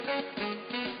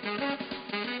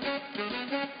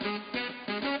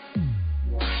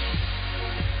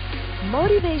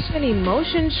Motivation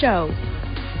Emotion Show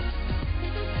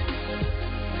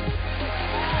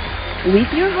with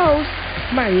your host,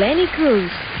 Marlene Cruz.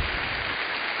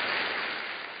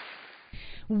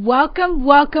 Welcome,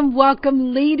 welcome,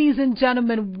 welcome, ladies and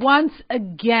gentlemen, once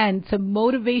again to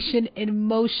Motivation in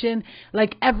Motion.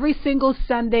 Like every single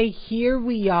Sunday, here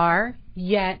we are,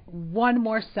 yet one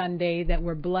more Sunday that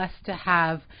we're blessed to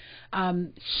have,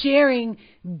 sharing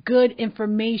good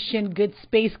information, good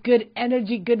space, good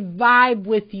energy, good vibe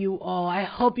with you all. I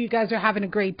hope you guys are having a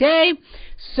great day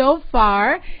so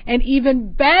far, and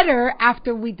even better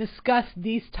after we discuss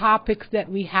these topics that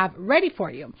we have ready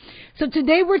for you. So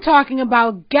today we're talking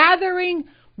about gathering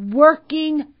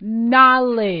working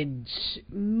knowledge.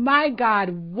 My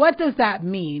God, what does that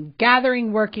mean?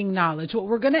 Gathering working knowledge. What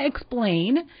we're going to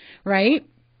explain, right?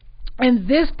 And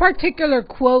this particular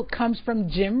quote comes from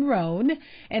Jim Rohn,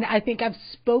 and I think I've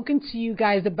spoken to you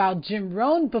guys about Jim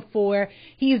Rohn before.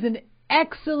 He's an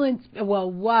excellent,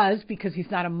 was, because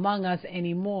he's not among us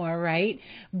anymore, right?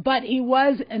 But he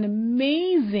was an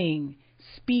amazing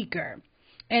speaker.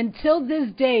 Until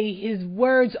this day, his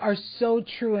words are so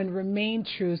true and remain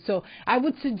true. So I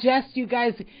would suggest you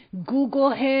guys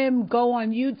Google him, go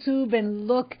on YouTube and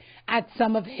look at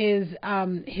some of his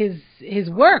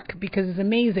work because it's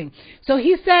amazing. So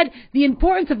he said the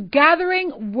importance of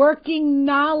gathering working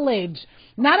knowledge,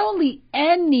 not only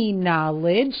any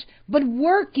knowledge, but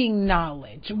working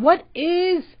knowledge. What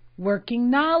is working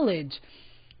knowledge?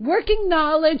 Working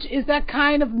knowledge is that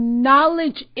kind of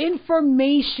knowledge,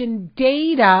 information,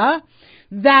 data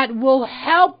that will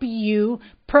help you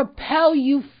propel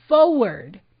you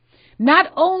forward.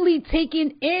 Not only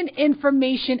taking in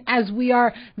information as we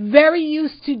are very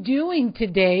used to doing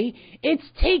today, it's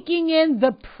taking in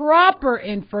the proper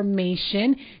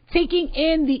information, taking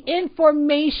in the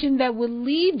information that will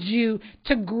lead you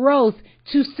to growth,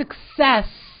 to success,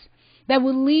 that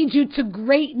will lead you to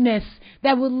greatness,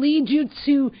 that will lead you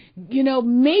to,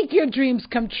 make your dreams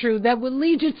come true, that will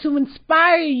lead you to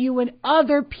inspire you and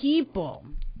other people.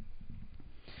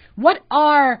 What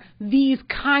are these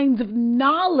kinds of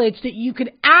knowledge that you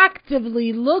could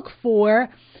actively look for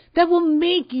that will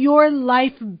make your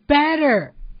life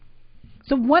better?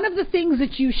 So one of the things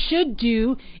that you should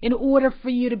do in order for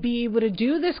you to be able to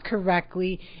do this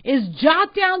correctly is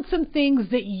jot down some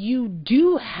things that you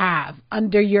do have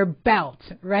under your belt,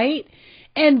 right?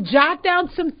 And jot down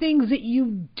some things that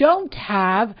you don't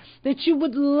have that you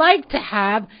would like to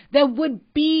have that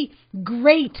would be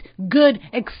great, good,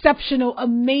 exceptional,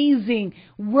 amazing,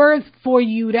 worth for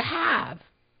you to have.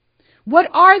 What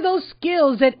are those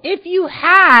skills that if you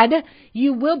had,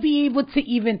 you will be able to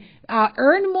even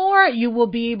earn more, you will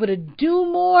be able to do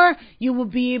more, you will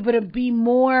be able to be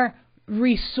more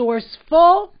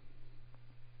resourceful?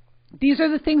 These are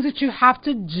the things that you have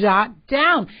to jot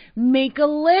down. Make a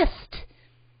list.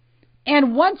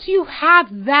 And once you have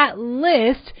that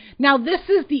list, now this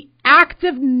is the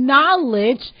active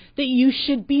knowledge that you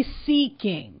should be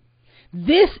seeking.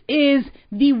 This is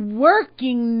the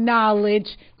working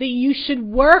knowledge that you should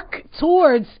work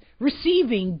towards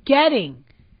receiving, getting,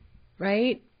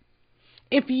 right?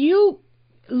 If you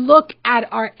look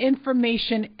at our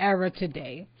information era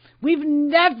today, we've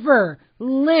never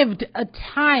lived a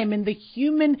time in the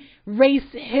human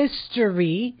race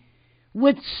history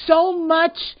with so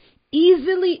much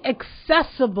easily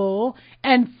accessible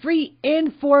and free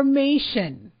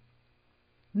information,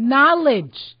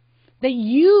 knowledge that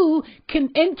you can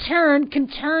in turn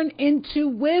turn into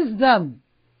wisdom.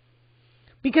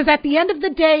 Because at the end of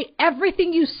the day,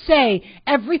 everything you say,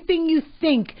 everything you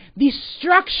think, the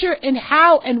structure and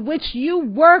how and which you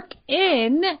work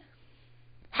in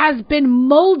has been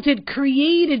molded,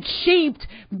 created, shaped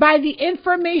by the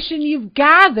information you've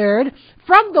gathered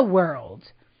from the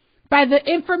world, by the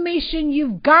information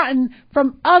you've gotten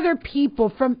from other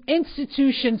people, from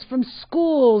institutions, from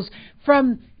schools,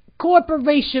 from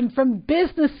corporation, from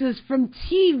businesses, from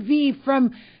TV,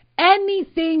 from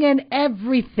anything and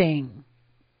everything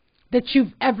that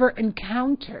you've ever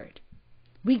encountered.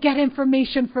 We get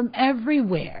information from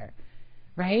everywhere,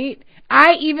 right?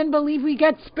 I even believe we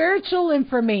get spiritual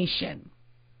information.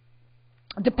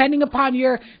 Depending upon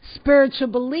your spiritual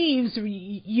beliefs,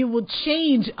 you will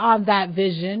change on that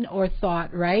vision or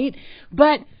thought, right?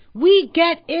 But we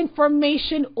get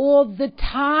information all the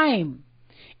time.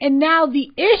 And now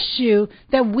the issue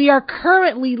that we are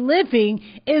currently living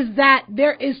is that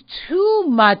there is too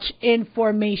much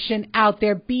information out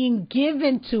there being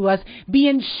given to us,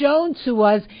 being shown to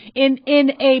us in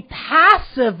a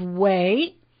passive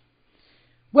way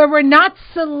where we're not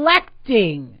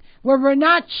selecting, where we're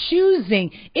not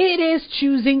choosing. It is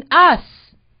choosing us.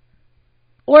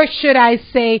 or should I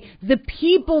say the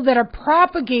people that are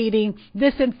propagating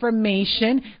this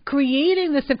information,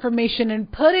 creating this information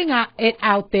and putting it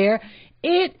out there,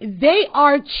 they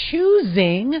are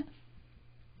choosing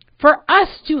for us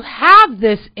to have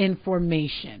this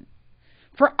information,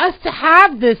 for us to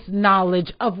have this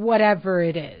knowledge of whatever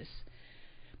it is.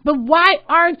 But why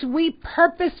aren't we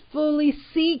purposefully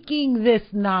seeking this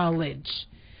knowledge?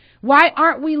 Why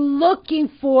aren't we looking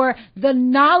for the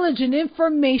knowledge and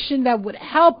information that would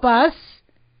help us,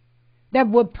 that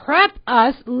would prep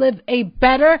us live a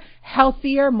better,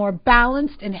 healthier, more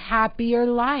balanced, and happier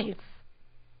life?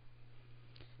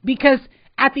 Because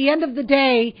at the end of the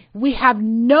day, we have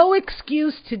no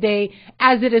excuse today,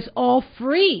 as it is all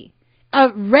free,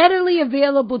 readily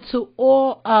available to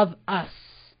all of us.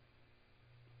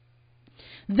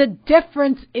 The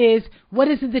difference is, what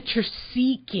is it that you're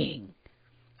seeking?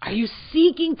 Are you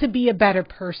seeking to be a better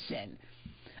person?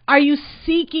 Are you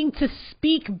seeking to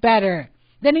speak better?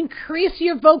 Then increase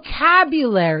your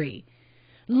vocabulary.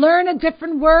 Learn a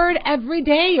different word every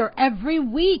day or every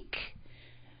week.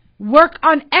 Work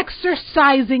on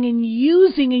exercising and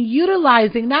using and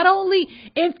utilizing not only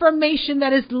information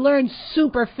that is learned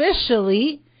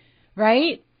superficially,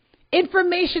 right?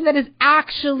 Information that is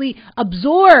actually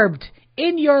absorbed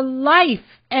in your life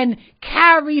and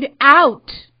carried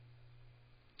out.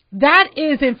 That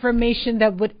is information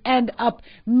that would end up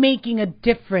making a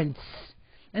difference.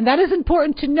 And that is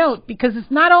important to note, because it's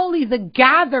not only the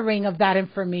gathering of that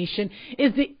information,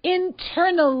 it's the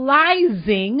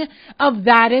internalizing of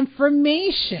that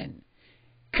information,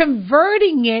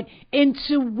 converting it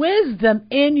into wisdom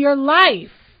in your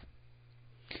life.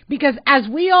 Because as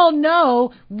we all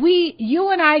know, you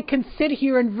and I can sit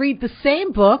here and read the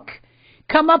same book,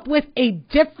 come up with a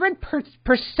different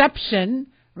perception,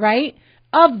 right,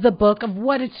 of the book, of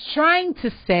what it's trying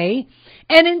to say,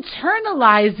 and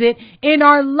internalize it in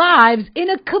our lives in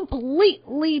a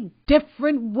completely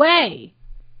different way.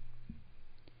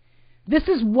 This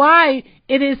is why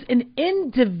it is an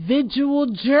individual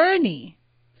journey.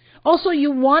 Also,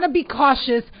 you want to be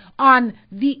cautious on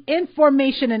the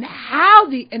information and how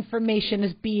the information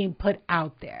is being put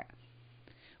out there.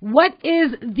 What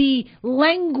is the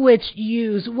language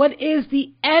used? What is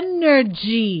the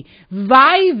energy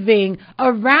vibing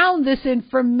around this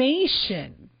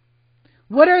information?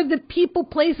 What are the people,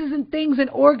 places, and things and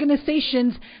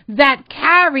organizations that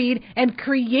carried and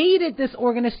created this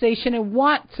organization and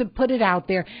want to put it out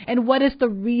there? And what is the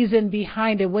reason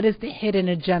behind it? What is the hidden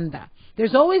agenda?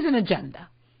 There's always an agenda.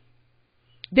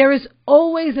 There is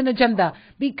always an agenda,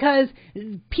 because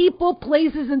people,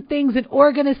 places, and things and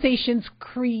organizations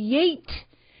create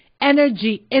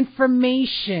energy,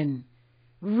 information,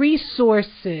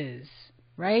 resources,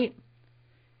 right?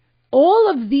 All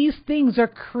of these things are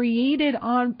created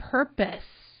on purpose.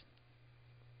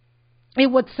 It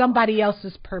was somebody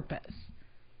else's purpose.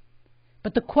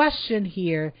 But the question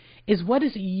here is, what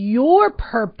is your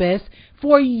purpose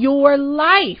for your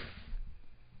life?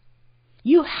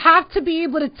 You have to be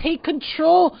able to take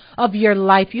control of your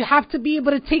life. You have to be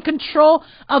able to take control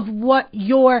of what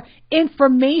your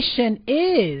information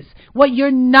is, what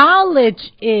your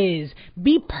knowledge is.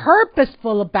 Be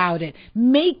purposeful about it.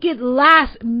 Make it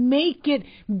last. Make it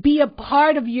be a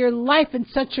part of your life in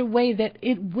such a way that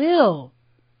it will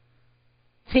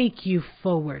take you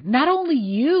forward. Not only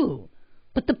you,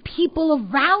 but the people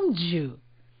around you.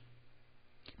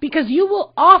 Because you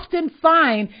will often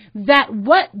find that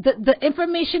what the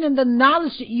information and the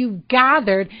knowledge that you've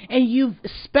gathered, and you've,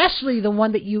 especially the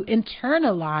one that you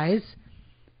internalize,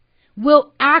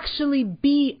 will actually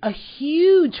be a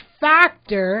huge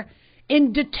factor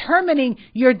in determining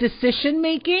your decision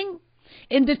making,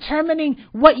 in determining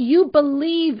what you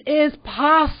believe is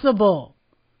possible,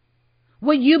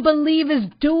 what you believe is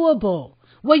doable,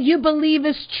 what you believe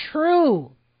is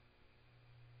true.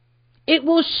 It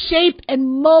will shape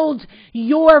and mold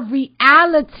your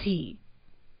reality.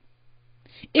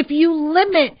 If you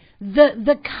limit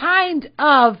the kind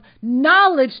of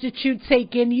knowledge that you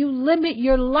take in, you limit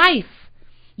your life.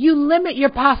 You limit your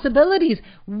possibilities.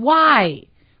 Why?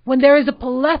 When there is a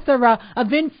plethora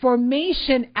of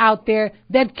information out there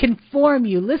that can form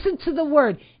you. Listen to the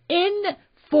word,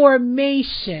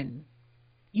 information.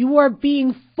 You are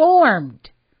being formed.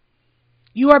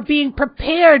 You are being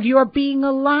prepared. You are being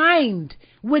aligned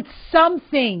with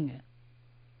something.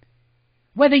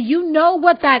 Whether you know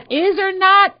what that is or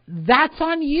not, that's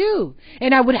on you.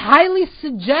 And I would highly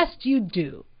suggest you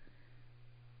do.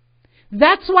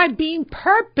 That's why being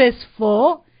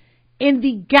purposeful in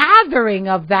the gathering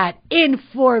of that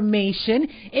information,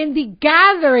 in the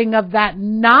gathering of that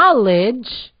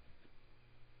knowledge,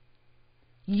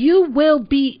 you will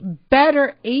be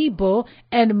better able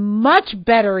and much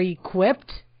better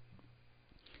equipped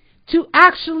to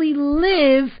actually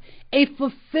live a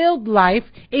fulfilled life,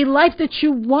 a life that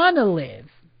you want to live,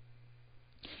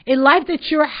 a life that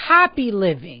you're happy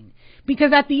living.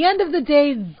 Because at the end of the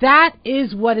day, that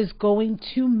is what is going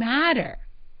to matter.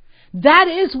 That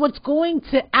is what's going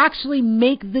to actually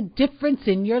make the difference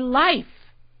in your life.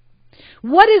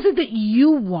 What is it that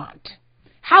you want?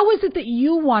 How is it that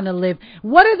you want to live?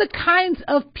 What are the kinds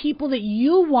of people that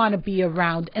you want to be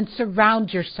around and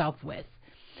surround yourself with?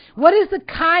 What is the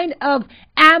kind of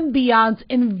ambiance,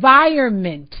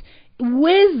 environment,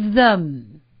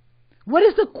 wisdom? What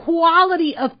is the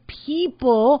quality of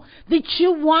people that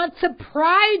you want to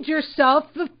pride yourself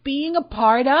of being a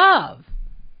part of?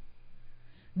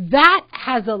 That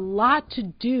has a lot to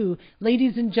do,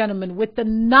 ladies and gentlemen, with the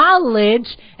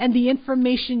knowledge and the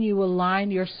information you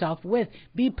align yourself with.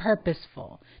 Be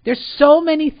purposeful. There's so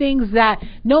many things that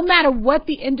no matter what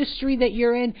the industry that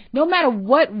you're in, no matter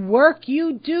what work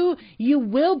you do, you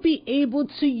will be able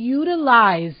to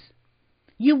utilize.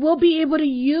 You will be able to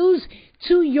use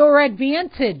to your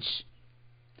advantage.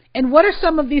 And what are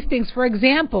some of these things? For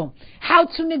example, how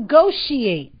to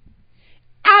negotiate.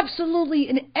 Absolutely,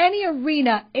 in any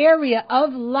area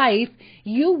of life,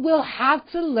 you will have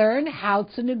to learn how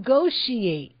to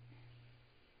negotiate.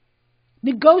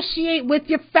 Negotiate with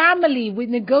your family,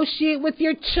 negotiate with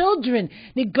your children,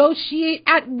 negotiate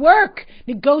at work,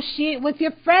 negotiate with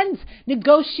your friends,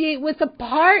 negotiate with a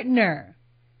partner.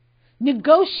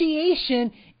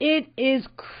 Negotiation, it is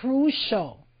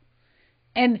crucial.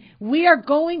 And we are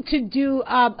going to do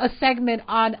a segment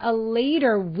on a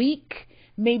later week,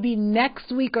 maybe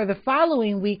next week or the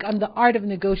following week, on the art of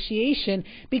negotiation,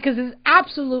 because it's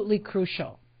absolutely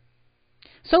crucial.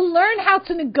 So learn how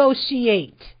to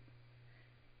negotiate.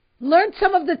 Learn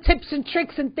some of the tips and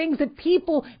tricks and things that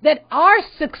people that are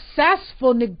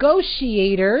successful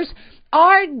negotiators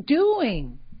are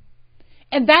doing.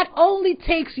 And that only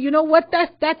takes, you know what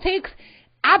that takes?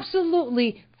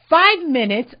 Absolutely 5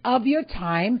 minutes of your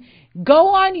time. Go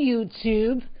on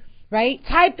YouTube, right?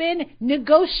 Type in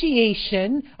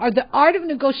negotiation or the art of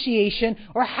negotiation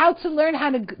or how to learn how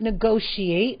to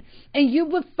negotiate, and you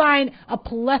will find a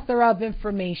plethora of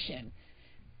information.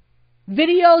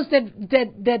 Videos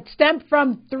that stem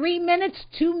from 3 minutes,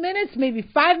 2 minutes, maybe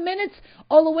 5 minutes,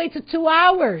 all the way to 2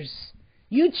 hours.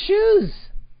 You choose.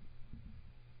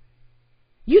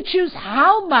 You choose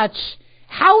how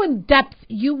in depth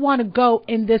you want to go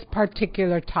in this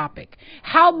particular topic,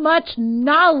 how much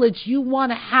knowledge you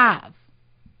want to have.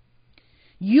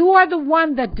 You are the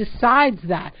one that decides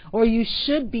that, or you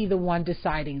should be the one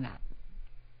deciding that.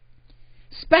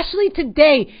 Especially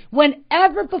today,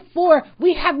 whenever before,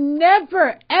 we have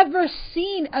never ever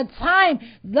seen a time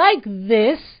like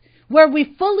this where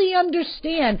we fully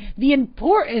understand the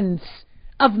importance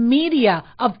of media,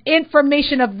 of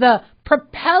information, of the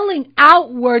propelling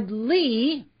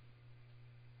outwardly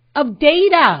of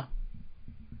data.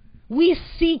 We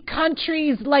see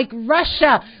countries like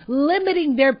Russia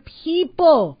limiting their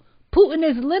people. Putin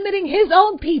is limiting his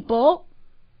own people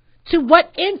to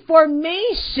what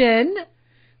information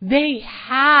they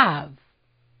have.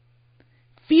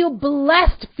 Feel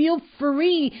blessed, feel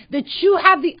free that you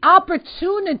have the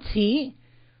opportunity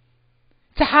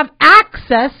to have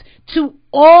access to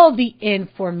all the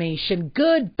information,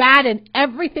 good, bad, and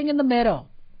everything in the middle.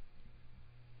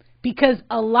 Because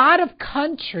a lot of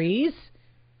countries,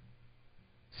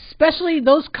 especially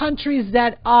those countries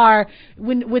that are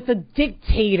with a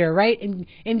dictator, right?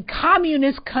 In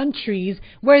communist countries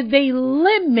where they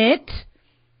limit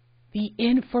the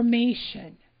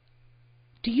information.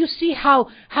 Do you see how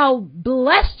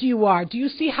blessed you are? Do you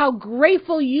see how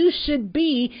grateful you should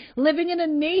be living in a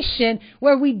nation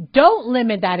where we don't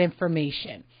limit that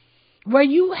information, where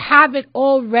you have it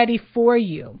all ready for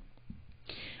you?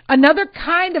 Another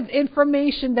kind of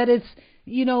information that is,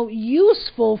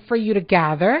 useful for you to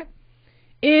gather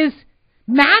is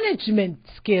management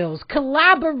skills,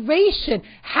 collaboration,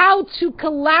 how to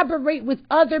collaborate with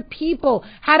other people,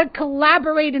 how to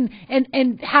collaborate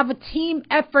and have a team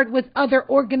effort with other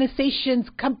organizations,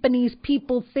 companies,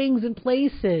 people, things, and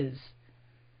places.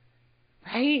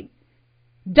 Right?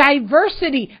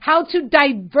 Diversity, how to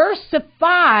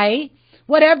diversify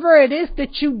whatever it is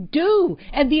that you do,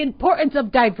 and the importance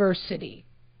of diversity.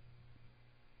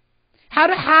 How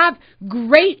to have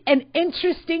great and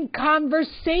interesting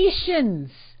conversations.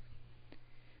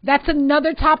 That's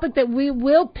another topic that we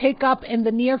will pick up in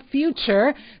the near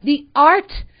future. The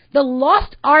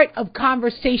lost art of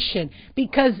conversation,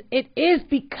 because it is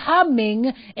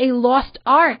becoming a lost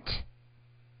art.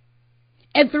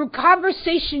 And through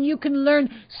conversation, you can learn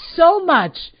so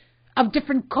much of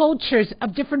different cultures,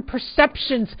 of different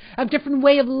perceptions, of different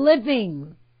way of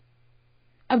living,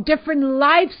 of different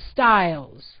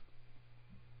lifestyles,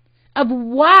 of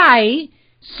why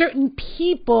certain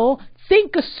people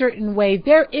think a certain way.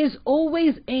 There is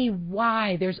always a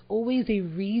why. There's always a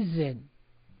reason.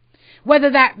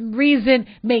 Whether that reason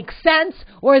makes sense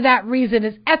or that reason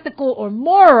is ethical or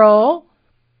moral,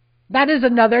 that is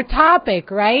another topic,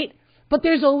 right? But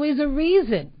there's always a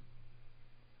reason.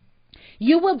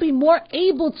 You will be more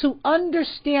able to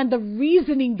understand the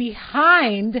reasoning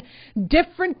behind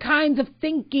different kinds of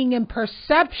thinking and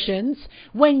perceptions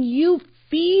when you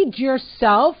feed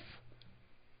yourself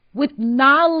with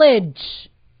knowledge.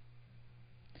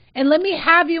 And let me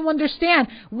have you understand,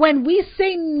 when we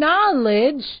say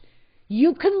knowledge,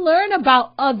 you can learn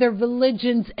about other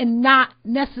religions and not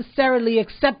necessarily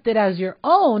accept it as your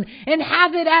own and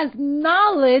have it as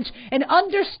knowledge and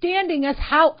understanding as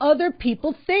how other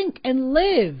people think and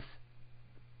live.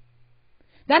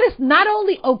 That is not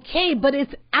only okay, but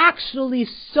it's actually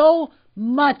so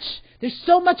much, there's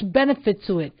so much benefit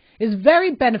to it. It's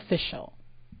very beneficial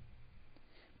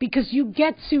because you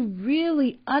get to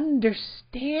really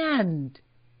understand,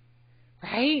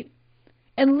 right?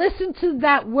 And listen to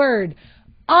that word,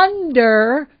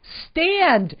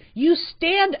 understand. You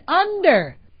stand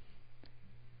under.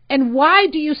 And why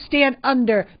do you stand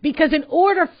under? Because in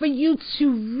order for you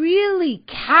to really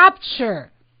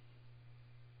capture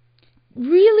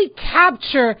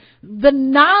the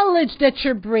knowledge that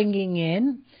you're bringing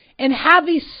in and have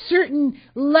a certain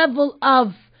level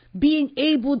of being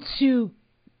able to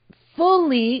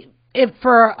fully, if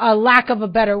for a lack of a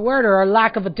better word or a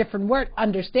lack of a different word,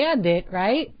 understand it,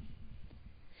 right?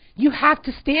 You have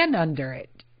to stand under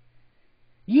it.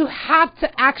 You have to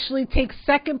actually take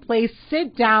second place,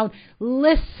 sit down,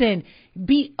 listen,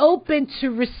 be open to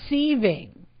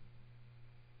receiving.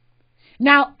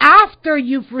 Now, after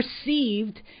you've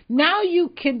received, now you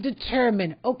can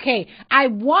determine, okay, I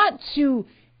want to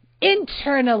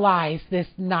internalize this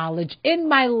knowledge in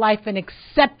my life and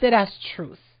accept it as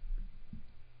truth.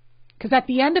 Because at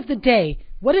the end of the day,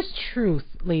 what is truth,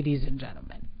 ladies and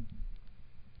gentlemen?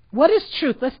 What is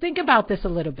truth? Let's think about this a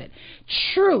little bit.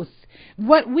 Truth,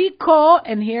 what we call,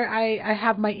 and here I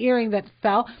have my earring that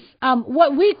fell,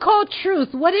 what we call truth,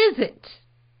 what is it?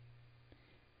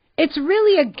 It's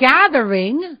really a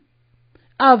gathering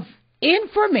of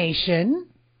information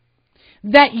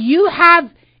that you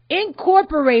have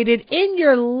incorporated in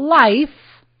your life,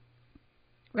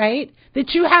 right?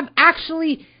 That you have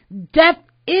actually depth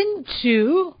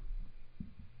into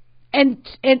and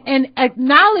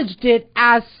acknowledged it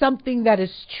as something that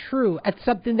is true, as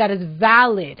something that is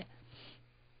valid.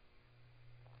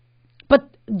 But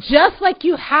just like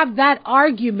you have that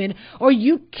argument, or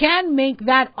you can make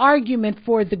that argument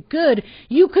for the good,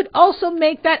 you could also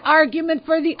make that argument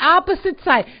for the opposite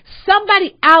side.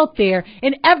 Somebody out there,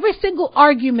 in every single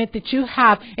argument that you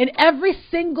have, in every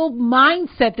single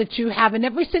mindset that you have, in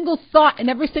every single thought, in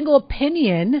every single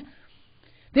opinion,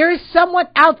 there is someone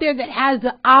out there that has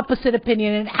the opposite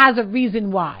opinion and has a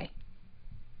reason why.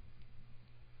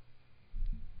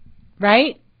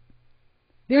 Right?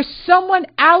 There's someone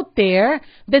out there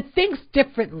that thinks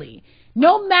differently.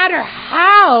 No matter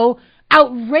how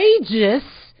outrageous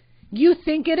you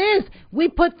think it is. We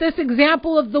put this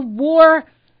example of the war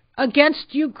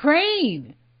against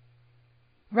Ukraine.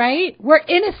 Right? Where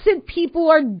innocent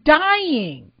people are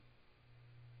dying.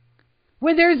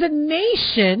 Where there's a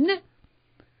nation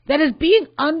that is being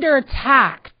under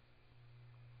attack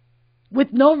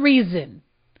with no reason.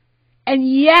 And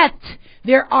yet,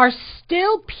 there are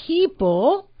still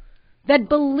people that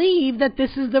believe that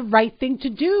this is the right thing to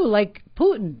do, like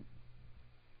Putin,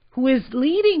 who is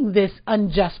leading this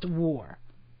unjust war.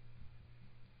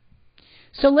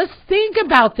 So let's think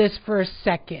about this for a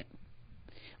second.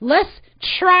 Let's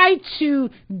try to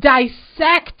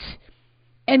dissect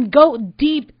and go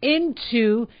deep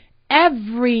into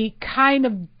every kind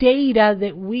of data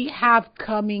that we have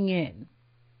coming in.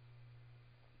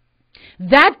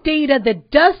 That data that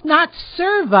does not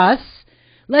serve us,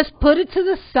 let's put it to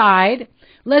the side.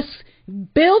 Let's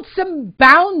build some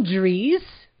boundaries.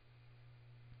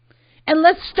 And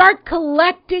let's start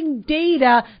collecting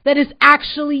data that is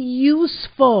actually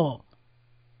useful.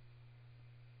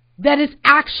 That is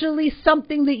actually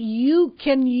something that you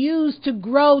can use to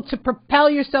grow, to propel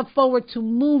yourself forward, to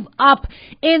move up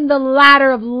in the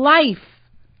ladder of life.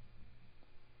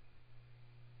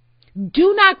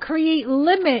 Do not create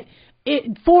limit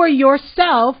for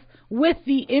yourself with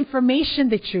the information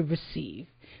that you receive.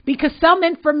 Because some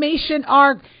information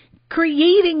are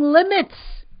creating limits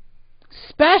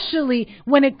especially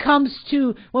when it comes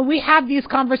to when we have these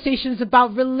conversations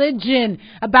about religion,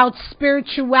 about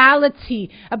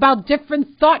spirituality, about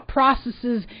different thought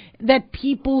processes that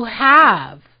people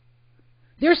have.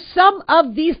 There's some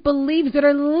of these beliefs that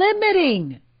are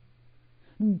limiting.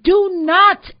 Do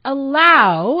not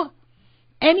allow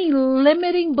any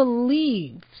limiting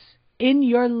beliefs in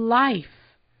your life.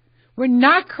 We're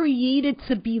not created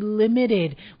to be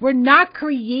limited. We're not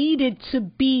created to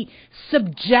be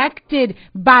subjected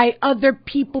by other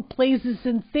people, places,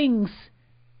 and things,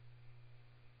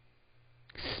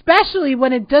 especially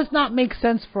when it does not make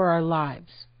sense for our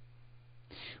lives.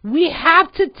 We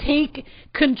have to take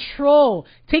control,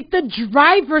 take the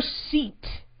driver's seat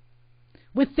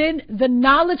within the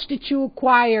knowledge that you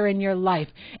acquire in your life.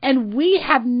 And we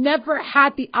have never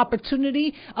had the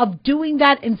opportunity of doing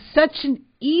that in such an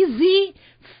easy,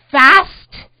 fast,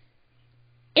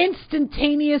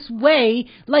 instantaneous way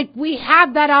like we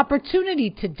have that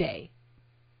opportunity today.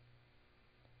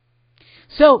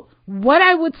 So what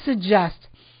I would suggest,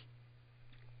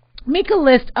 make a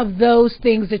list of those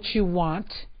things that you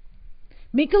want.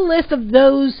 Make a list of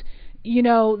those,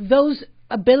 those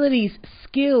abilities,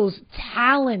 skills,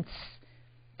 talents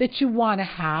that you want to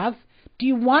have. Do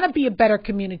you want to be a better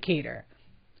communicator?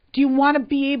 Do you want to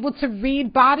be able to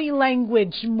read body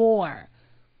language more?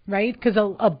 Right? Because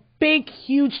a big,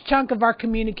 huge chunk of our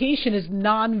communication is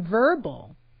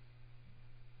nonverbal.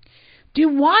 Do you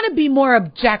want to be more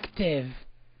objective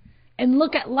and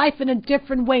look at life in a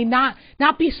different way, not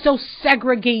be so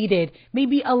segregated?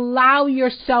 Maybe allow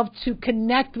yourself to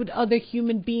connect with other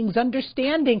human beings,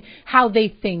 understanding how they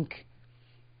think.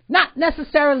 Not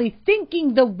necessarily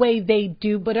thinking the way they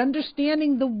do, but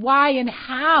understanding the why and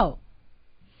how.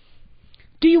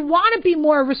 Do you want to be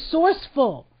more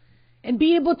resourceful and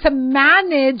be able to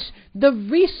manage the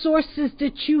resources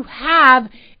that you have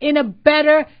in a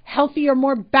better, healthier,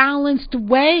 more balanced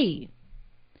way?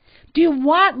 Do you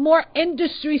want more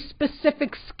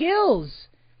industry-specific skills?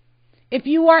 If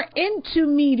you are into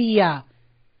media,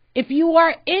 if you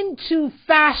are into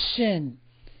fashion,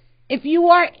 if you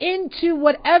are into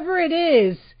whatever it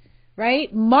is,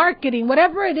 right, marketing,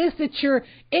 whatever it is that your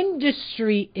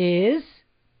industry is,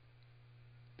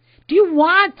 do you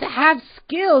want to have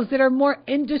skills that are more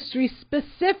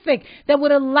industry-specific, that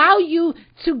would allow you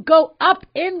to go up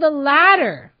in the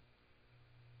ladder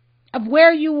of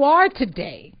where you are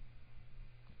today?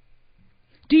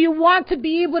 Do you want to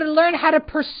be able to learn how to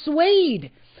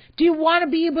persuade? Do you want to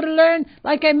be able to learn,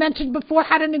 like I mentioned before,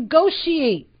 how to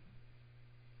negotiate?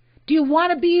 Do you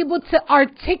want to be able to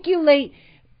articulate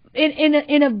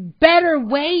in a better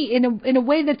way, in a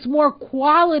way that's more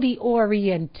quality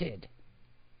oriented?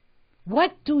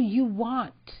 What do you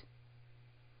want?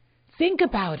 Think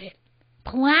about it.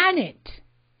 Plan it.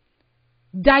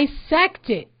 Dissect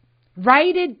it.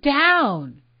 Write it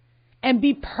down. And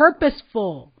be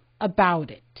purposeful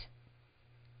about it.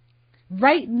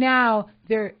 Right now,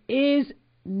 there is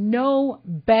no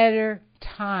better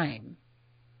time.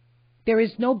 There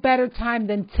is no better time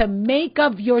than to make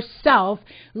of yourself,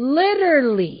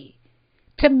 literally,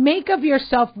 to make of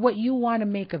yourself what you want to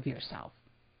make of yourself.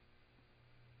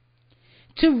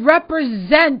 To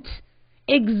represent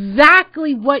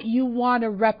exactly what you want to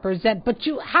represent. But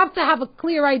you have to have a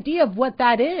clear idea of what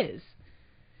that is.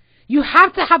 You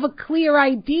have to have a clear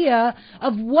idea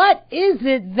of what is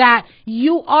it that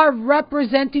you are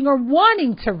representing or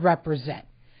wanting to represent.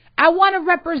 I want to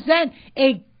represent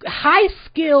a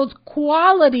high-skilled,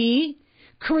 quality,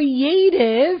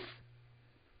 creative,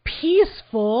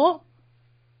 peaceful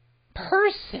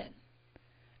person.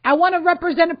 I want to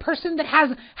represent a person that has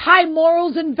high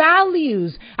morals and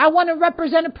values. I want to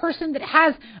represent a person that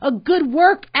has a good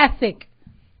work ethic.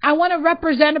 I want to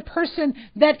represent a person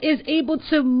that is able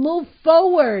to move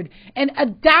forward and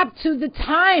adapt to the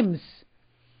times.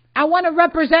 I want to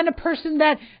represent a person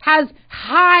that has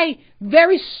high,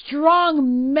 very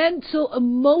strong mental,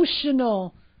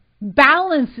 emotional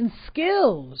balance and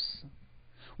skills.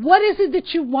 What is it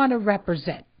that you want to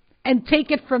represent? And take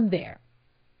it from there.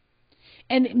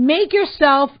 And make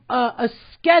yourself a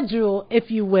schedule,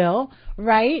 if you will,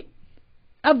 right,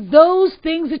 of those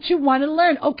things that you want to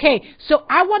learn. Okay, so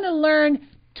I want to learn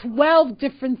 12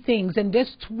 different things, and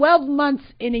there's 12 months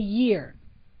in a year.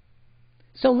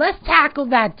 So let's tackle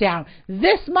that down.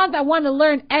 This month I want to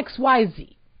learn X, Y,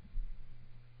 Z.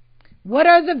 What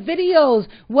are the videos?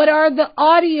 What are the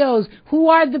audios? Who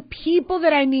are the people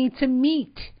that I need to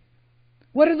meet?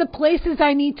 What are the places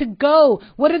I need to go?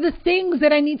 What are the things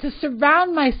that I need to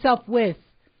surround myself with?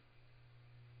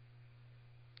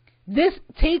 This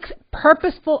takes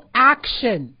purposeful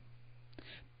action.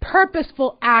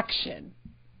 Purposeful action.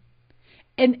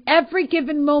 in every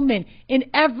given moment, in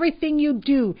everything you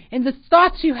do, in the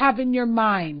thoughts you have in your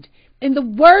mind, in the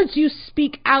words you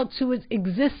speak out to its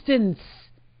existence.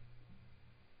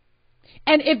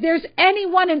 And if there's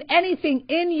anyone and anything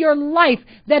in your life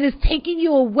that is taking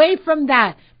you away from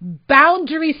that,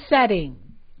 boundary setting.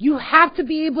 You have to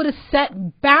be able to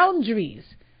set boundaries,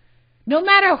 no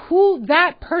matter who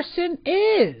that person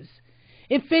is.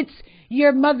 If it's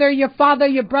your mother, your father,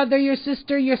 your brother, your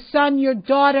sister, your son, your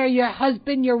daughter, your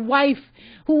husband, your wife,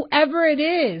 whoever it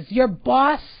is, your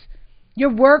boss,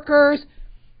 your workers.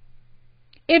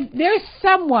 If there's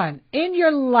someone in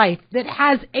your life that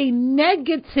has a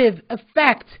negative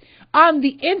effect on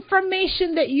the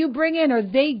information that you bring in or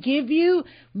they give you,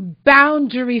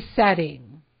 boundary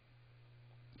setting.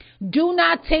 Do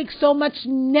not take so much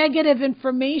negative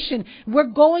information. We're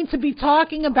going to be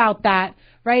talking about that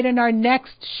right in our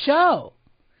next show.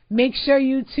 Make sure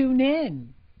you tune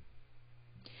in.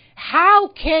 How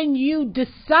can you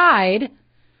decide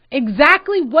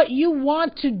exactly what you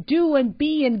want to do and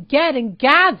be and get and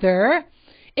gather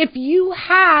if you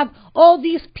have all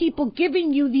these people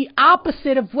giving you the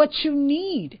opposite of what you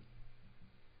need?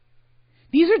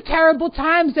 These are terrible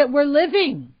times that we're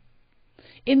living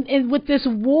in with this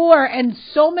war and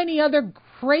so many other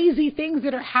crazy things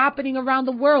that are happening around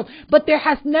the world. But there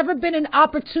has never been an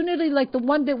opportunity like the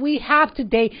one that we have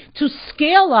today to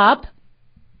scale up,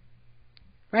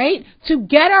 right? To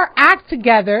get our act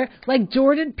together, like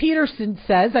Jordan Peterson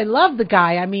says. I love the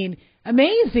guy. I mean,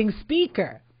 amazing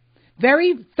speaker.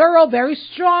 Very thorough, very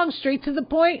strong, straight to the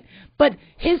point. But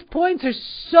his points are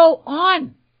so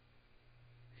on.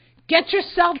 Get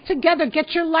yourself together.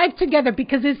 Get your life together,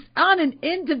 because it's on an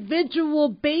individual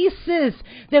basis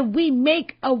that we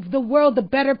make of the world a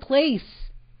better place.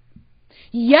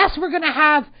 Yes, we're going to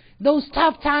have those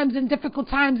tough times and difficult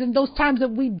times and those times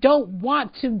that we don't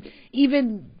want to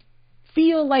even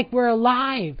feel like we're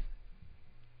alive.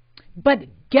 But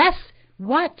guess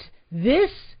what?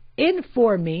 This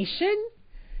information,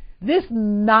 this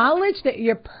knowledge that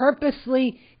you're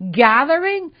purposely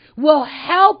gathering will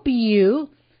help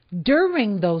you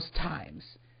during those times,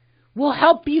 will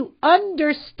help you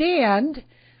understand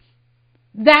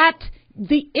that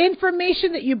the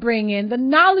information that you bring in, the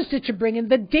knowledge that you bring in,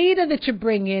 the data that you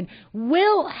bring in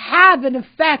will have an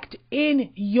effect in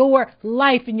your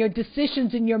life, in your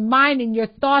decisions, in your mind, in your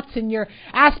thoughts, in your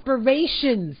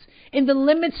aspirations, in the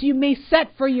limits you may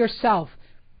set for yourself,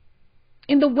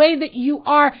 in the way that you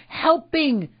are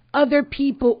helping other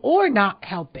people or not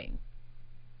helping,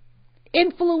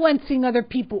 influencing other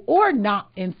people or not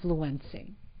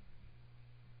influencing.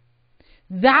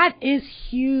 That is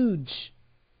huge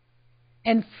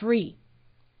and free.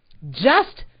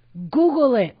 Just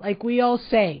Google it, like we all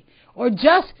say, or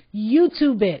just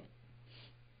YouTube it.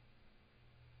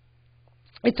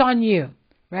 It's on you,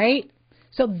 right?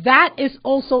 So that is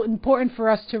also important for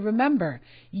us to remember.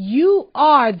 You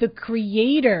are the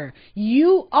creator.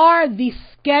 You are the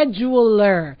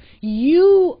scheduler.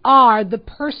 You are the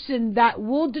person that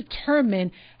will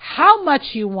determine how much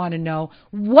you want to know,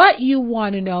 what you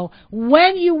want to know,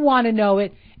 when you want to know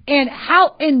it, and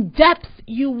how in depth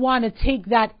you want to take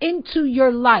that into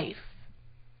your life.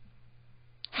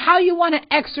 How you want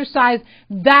to exercise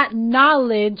that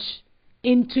knowledge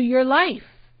into your life.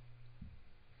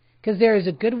 Because there is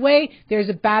a good way, there's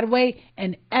a bad way,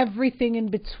 and everything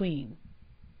in between.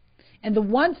 And the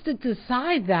ones that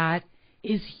decide that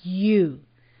is you.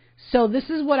 So this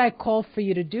is what I call for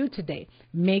you to do today.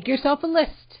 Make yourself a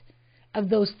list of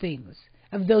those things,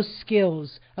 of those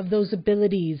skills, of those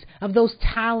abilities, of those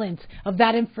talents, of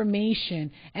that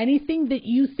information, anything that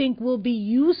you think will be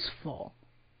useful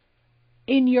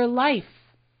in your life.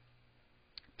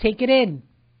 Take it in.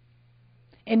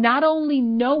 And not only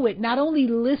know it, not only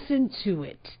listen to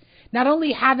it, not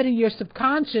only have it in your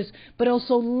subconscious, but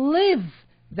also live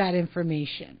that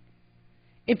information.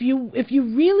 If you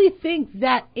really think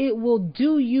that it will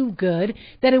do you good,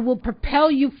 that it will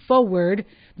propel you forward,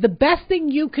 the best thing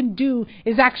you can do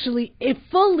is actually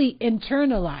fully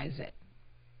internalize it.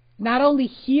 Not only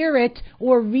hear it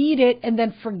or read it and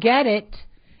then forget it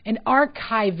and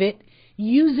archive it,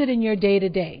 use it in your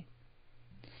day-to-day.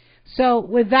 So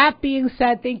with that being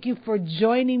said, thank you for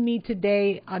joining me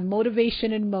today on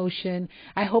Motivation in Motion.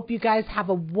 I hope you guys have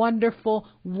a wonderful,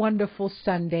 wonderful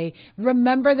Sunday.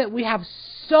 Remember that we have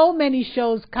so many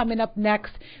shows coming up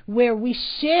next where we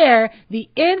share the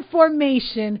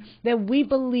information that we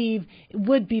believe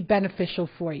would be beneficial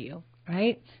for you,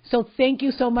 right? So thank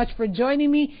you so much for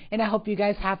joining me, and I hope you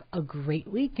guys have a great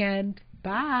weekend.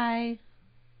 Bye.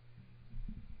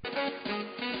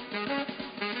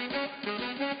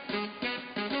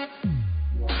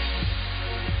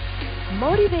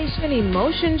 Motivation in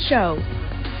Motion Show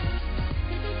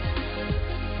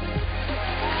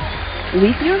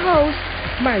with your host,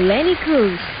 Marlene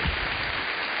Cruz.